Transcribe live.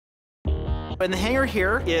And the hangar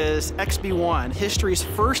here is XB-1, history's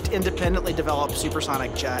first independently developed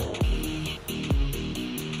supersonic jet.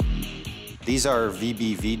 These are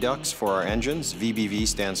VBV ducts for our engines. VBV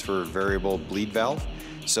stands for variable bleed valve.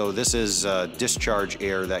 So this is discharge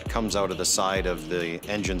air that comes out of the side of the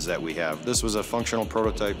engines that we have. This was a functional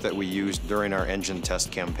prototype that we used during our engine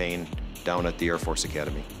test campaign down at the Air Force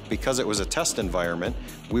Academy. Because it was a test environment,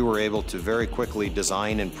 we were able to very quickly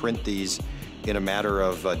design and print these in a matter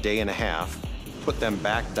of a day and a half, put them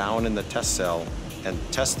back down in the test cell, and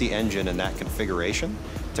test the engine in that configuration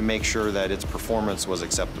to make sure that its performance was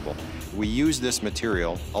acceptable. We use this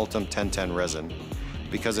material, Ultem 1010 resin,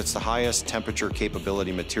 because it's the highest temperature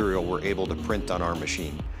capability material we're able to print on our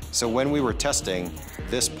machine. So when we were testing,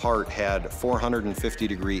 this part had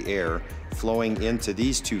 450-degree air flowing into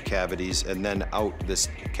these two cavities and then out this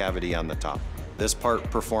cavity on the top. This part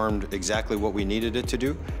performed exactly what we needed it to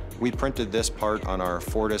do. We printed this part on our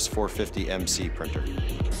Fortis 450 MC printer.